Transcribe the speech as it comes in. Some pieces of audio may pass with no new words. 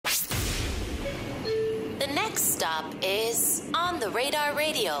The next stop is On the Radar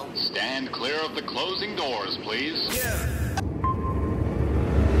Radio. Stand clear of the closing doors, please. Yeah.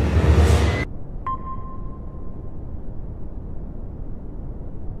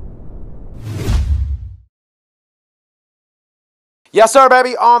 Yes, sir,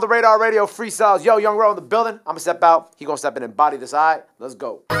 baby. On the Radar Radio, Freestyles. Yo, Young Ro in the building. I'm going to step out. He going to step in and body this. All right, let's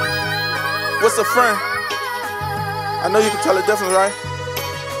go. What's a friend? I know you can tell the difference, right?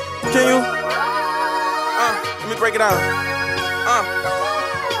 Can you? Let me break it down. A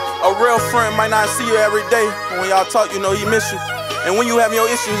real friend might not see you every day, but when y'all talk, you know he miss you. And when you have your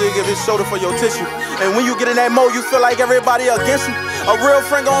issues, he give his shoulder for your tissue. And when you get in that mode, you feel like everybody against you. A real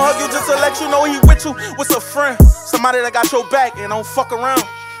friend gon' hug you just to let you know he with you. What's a friend? Somebody that got your back and don't fuck around.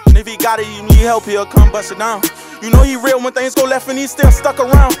 And if he got it, you need help, he'll come bust it down. You know he real when things go left and he's still stuck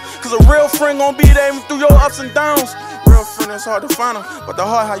around. Cause a real friend gon' be there through your ups and downs. Real friend, it's hard to find them, but the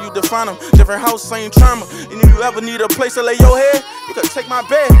heart, how you define them. Different house, same trauma. And if you ever need a place to lay your head, you can take my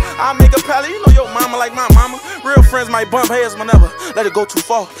bed. I'll make a pallet, you know your mama like my mama. Real friends might bump heads whenever, let it go too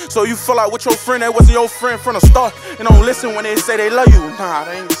far. So you feel like with your friend that wasn't your friend from the start. And don't listen when they say they love you, nah,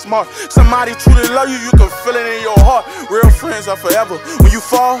 they ain't smart. Somebody truly love you, you can feel it in your heart. Real friends are forever. When you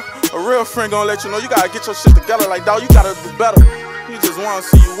fall, a real friend gonna let you know you gotta get your shit together. Like, dog, you gotta do better. He just wanna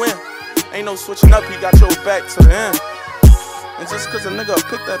see you win. Ain't no switching up, he got your back to the end. And just cause a nigga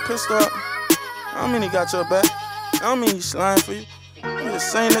picked that pistol up, I don't mean he got your back. I don't mean he's lying for you. He the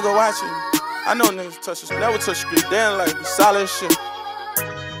same nigga watching you. I know niggas touch the never touch the street. They ain't like be solid as shit.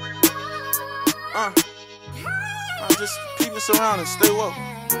 Just keep us around and stay woke.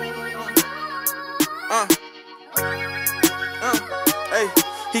 Hey,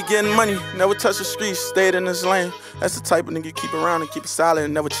 he getting money, never touch the streets, stayed in his lane. That's the type of nigga you keep around and keep it solid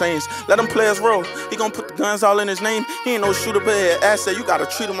and never change. Let him play his role. He gon' put the guns all in his name. He ain't no shooter, but he an asset. You gotta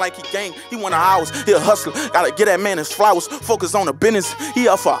treat him like he gang. He one of ours. He a hustler. Gotta get that man his flowers. Focus on the business. He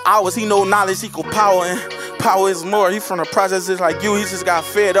up for hours. He know knowledge equal power, and power is more. He from the process just like you. He just got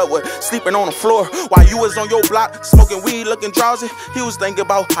fed up with sleeping on the floor. While you was on your block smoking weed, looking drowsy, he was thinking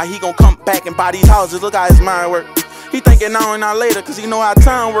about how he gon' come back and buy these houses. Look how his mind work. He thinking now and not later, cause he know how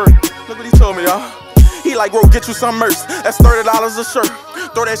time work. Look what he told me, y'all. He like, bro, get you some merch. That's $30 a shirt.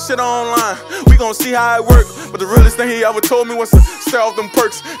 Throw that shit online. We gon' see how it work. But the realest thing he ever told me was to stay off them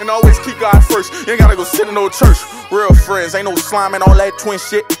perks and always keep God first. You ain't gotta go sit in no church. Real friends, ain't no slime and all that twin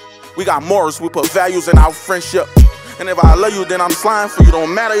shit. We got morals, we put values in our friendship. And if I love you, then I'm slime for you.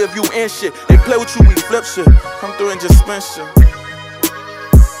 Don't matter if you in shit. They play with you, we flip shit. Come through and just spin shit.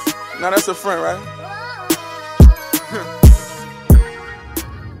 Now that's a friend, right?